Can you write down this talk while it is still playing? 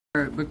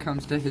it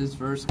comes to his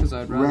verse, because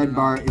I'd rather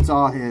Redbar, not. it's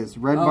all his.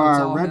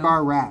 Redbar,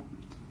 Redbar rap.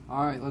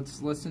 All right,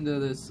 let's listen to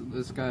this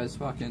guy's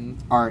fucking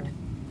art. We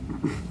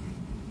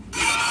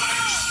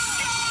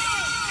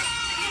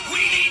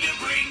need to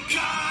bring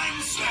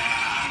times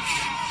back.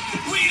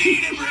 We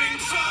need to bring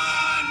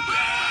fun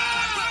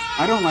back.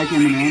 I don't like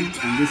Eminem,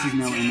 and this is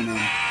no Eminem.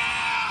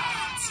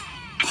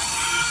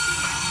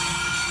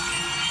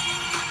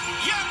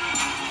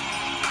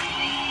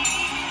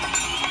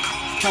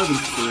 It's kind of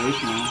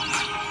inspirational.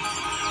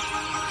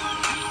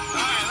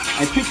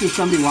 I picture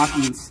somebody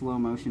walking in slow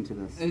motion to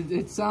this.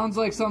 It sounds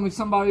like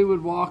somebody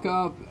would walk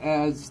up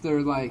as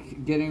they're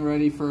like getting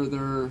ready for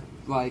their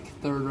like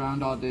third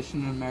round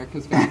audition in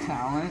America's Got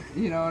Talent.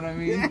 You know what I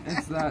mean? Yeah.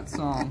 It's that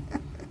song.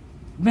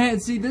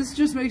 Man, see, this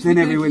just makes me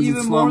think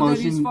even more that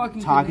he's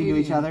fucking talking Canadian.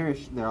 to each other.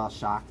 They're all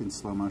shocked in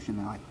slow motion.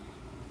 They're like,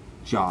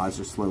 jaws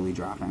are slowly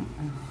dropping.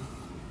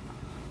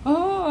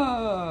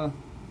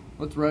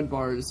 What's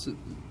Redbar's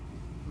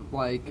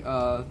like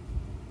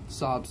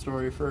sob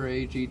story for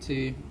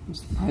AGT?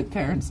 My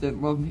parents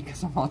didn't love me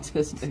because I'm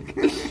autistic. I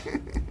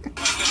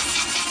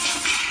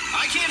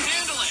can't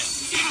handle it.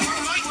 Even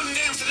her mic wouldn't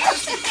dance to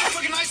this.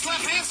 Fucking nice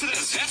left hands to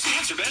this. That's the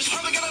answer, bitch.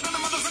 Probably got it on the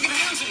motherfucking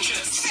hands and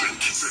shit.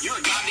 You're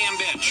a goddamn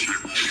bitch.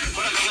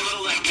 Put up a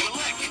little lick, little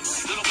lick,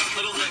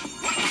 little lick.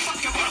 What the fuck?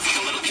 I wanna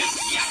fuck a little kid.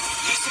 Yeah,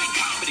 this ain't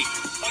comedy.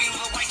 All you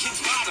little white kids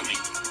bother me.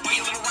 All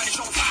you little white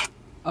show.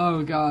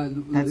 Oh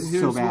god, that's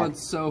here's so bad.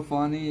 What's so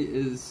funny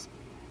is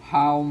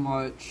how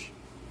much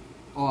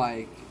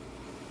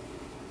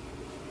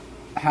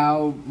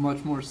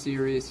more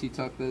serious he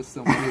took this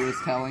than what he was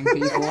telling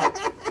people,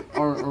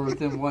 or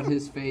than what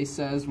his face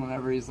says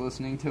whenever he's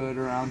listening to it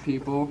around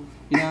people.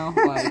 You know,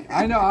 like,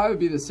 I know I would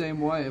be the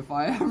same way if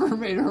I ever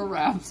made a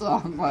rap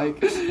song.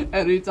 Like,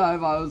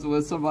 anytime I was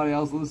with somebody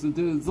else listening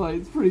to it, it's like,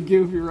 it's pretty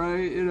goofy,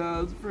 right? You know,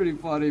 it's pretty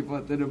funny,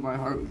 but then in my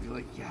heart would be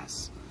like,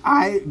 yes.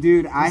 I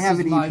have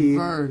an EP.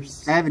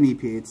 Verse. I have an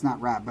EP. It's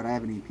not rap, but I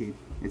have an EP.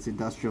 It's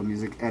industrial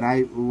music, and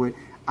I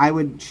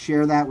would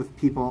share that with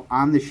people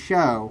on the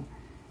show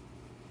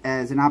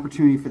as an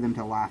opportunity for them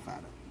to laugh at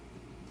it.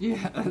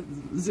 Yeah,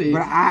 see.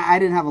 But I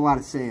didn't have a lot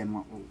of say in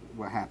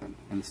what happened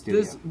in the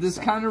studio. This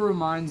kind of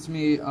reminds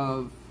me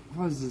of,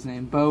 what was his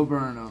name? Bo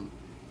Burnham.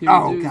 He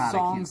would do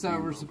songs that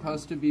were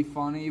supposed to be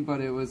funny, but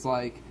it was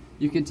like,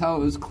 you could tell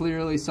it was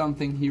clearly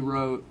something he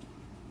wrote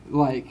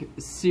like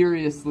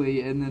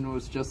seriously, and then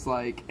was just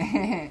like,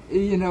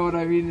 you know what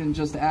I mean, and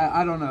just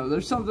I don't know.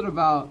 There's something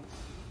about,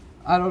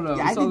 I don't know.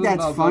 Yeah, I think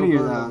that's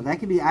funnier though. That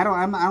could be. I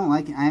don't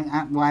like it.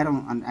 I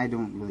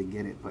don't really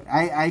get it, but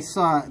I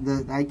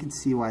could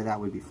see why that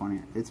would be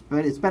funnier.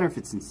 But it's better if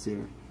it's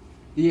sincere.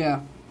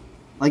 Yeah.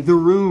 Like The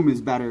Room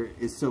is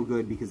so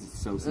good because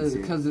it's so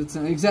sincere. Because it's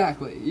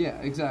exactly, yeah,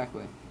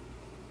 exactly.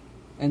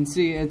 And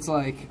see, it's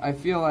like, I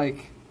feel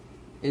like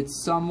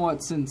it's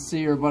somewhat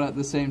sincere, but at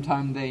the same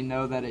time they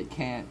know that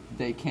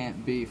they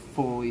can't be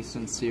fully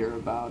sincere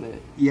about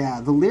it. Yeah,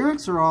 the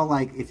lyrics are all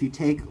like, if you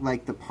take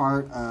like the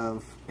part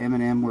of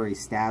Eminem where he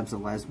stabs a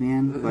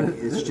lesbian, but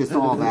it's just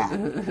all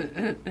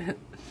that.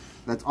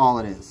 That's all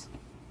it is.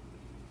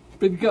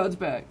 Bring the guns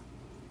back.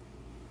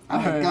 I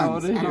like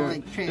guns. I don't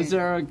like Is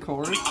there a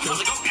chorus?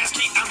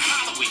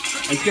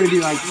 It's gonna be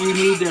like, we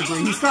need to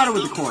bring. He started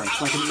with the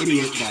chorus, like an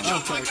idiot then.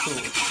 Okay,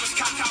 cool.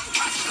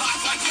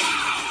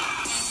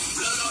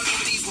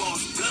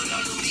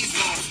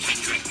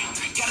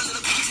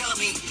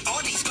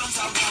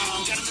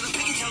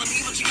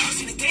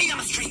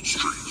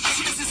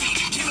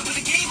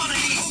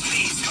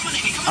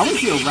 I want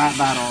to see a rap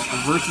battle, a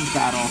versus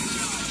battle.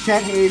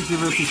 Chet Hayes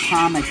versus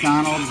Tom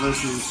McDonald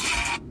versus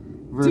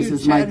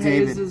Dude, Mike Chet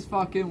David. Hayes'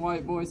 fucking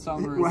White Boy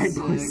Summer is White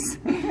sick. Boys.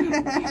 Like,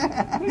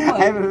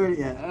 I haven't heard it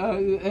yet.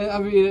 I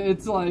mean,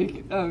 it's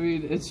like,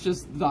 it's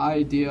just the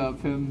idea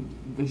of him.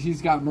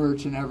 He's got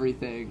merch and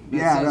everything.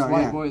 That says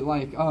White Boy.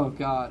 Like, oh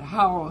god,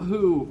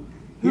 who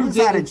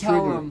didn't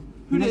tell him?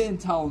 Who didn't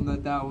tell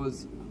him that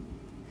was?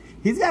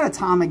 He's got a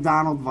Tom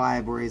McDonald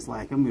vibe where he's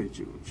like, I'm going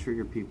to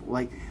trigger people.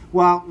 Like,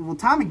 well,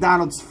 Tom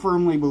McDonald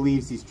firmly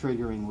believes he's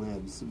triggering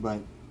libs,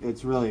 but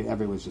it's really,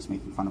 everyone's just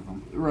making fun of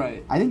him.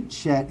 Right. I think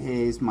Chet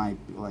Hayes might,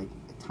 like,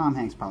 Tom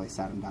Hanks probably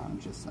sat him down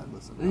and just said,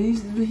 listen,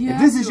 if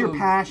this is your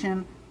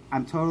passion,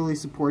 I'm totally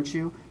support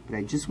you, but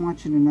I just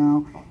want you to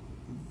know.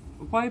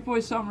 White Boy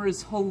Summer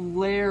is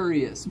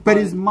hilarious. But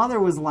his mother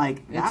was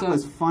like, that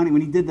was funny.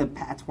 When he did the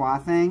patois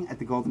thing at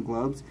the Golden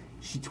Globes,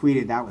 she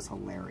tweeted that was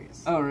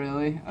hilarious. Oh,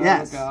 really?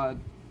 Yes. Oh, God.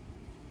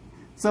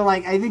 So,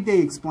 like, I think they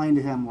explained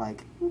to him,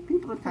 like, well,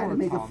 people are kind of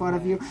making fun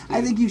of you. Dude.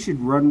 I think you should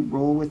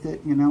roll with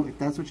it, you know? If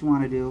that's what you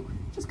want to do,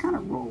 just kind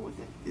of roll with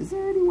it. Is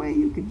there any way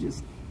you could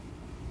just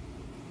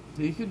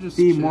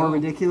be more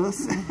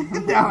ridiculous?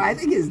 No, I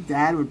think his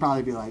dad would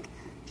probably be like,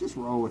 just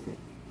roll with it.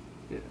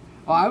 Yeah.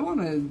 Well, I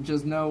want to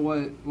just know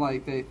what,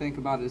 like, they think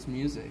about his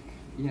music,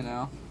 you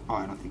know? Oh,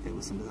 I don't think they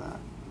listen to that.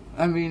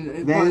 I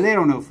mean, they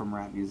don't know from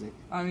rap music.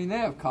 I mean, they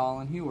have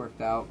Colin. He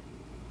worked out.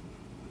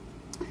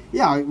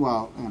 Yeah,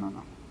 well, I don't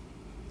know.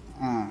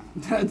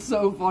 That's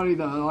so funny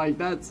though. Like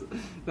that's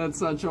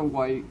such a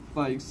white,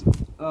 like,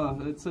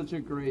 that's such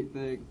a great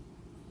thing.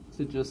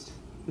 to just.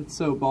 It's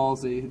so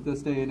ballsy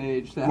this day and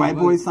age. To White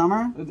Boy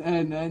Summer?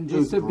 And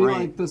just to be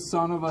like the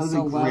son of a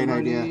celebrity. Great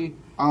idea.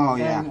 Oh,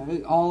 yeah.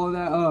 And all of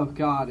that. Oh,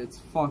 God, it's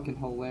fucking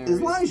hilarious. As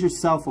long as you're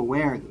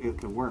self-aware, it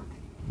could work.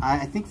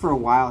 I think for a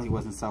while he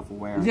wasn't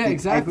self-aware. Yeah,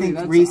 exactly.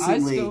 I think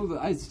recently...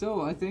 I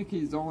think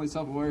he's only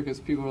self-aware because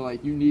people are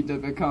like, you need to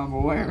become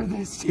aware of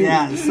this, too.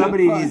 Yeah,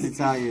 somebody needs to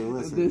tell you,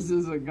 listen.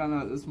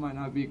 This might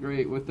not be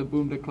great with the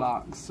boom to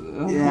clocks.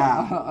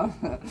 Yeah.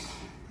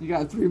 You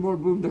got 3 more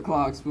boom to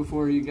clocks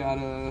before you got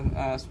a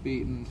ass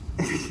beaten.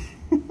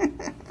 All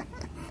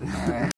right.